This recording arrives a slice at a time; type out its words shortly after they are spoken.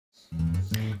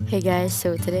Hey guys,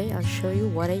 so today I'll show you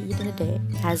what I eat in a day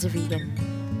as a vegan.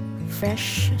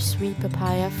 Fresh sweet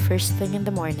papaya first thing in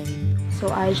the morning.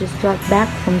 So I just got back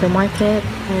from the market.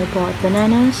 I bought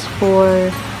bananas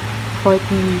for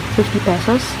 50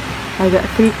 pesos. I got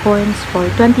 3 corns for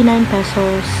 29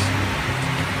 pesos.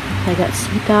 I got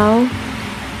sitaw,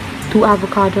 2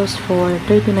 avocados for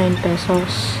 39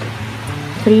 pesos,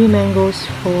 3 mangoes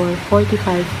for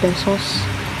 45 pesos.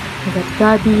 I got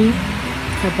gabi,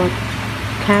 I bought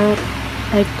carrot,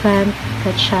 eggplant,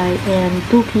 pechay, and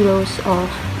 2 kilos of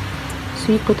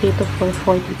sweet potato for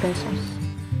 40 pesos.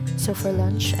 So for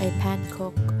lunch, I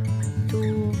pan-cook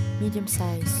 2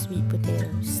 medium-sized sweet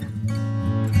potatoes.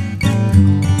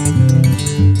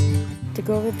 To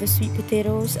go with the sweet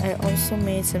potatoes, I also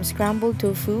made some scrambled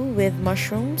tofu with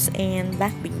mushrooms and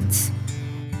black beans.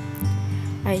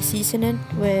 I seasoned it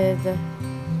with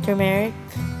turmeric,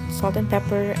 salt and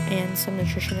pepper, and some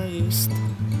nutritional yeast.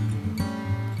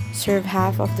 Serve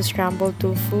half of the scrambled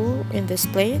tofu in this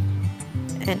plate,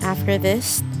 and after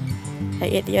this, I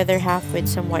ate the other half with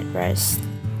some white rice.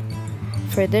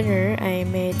 For dinner, I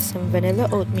made some vanilla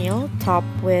oatmeal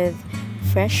topped with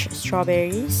fresh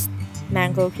strawberries,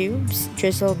 mango cubes,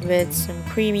 drizzled with some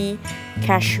creamy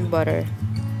cashew butter.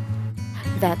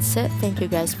 That's it. Thank you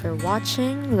guys for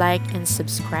watching. Like and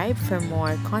subscribe for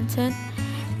more content,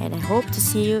 and I hope to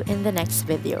see you in the next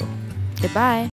video. Goodbye!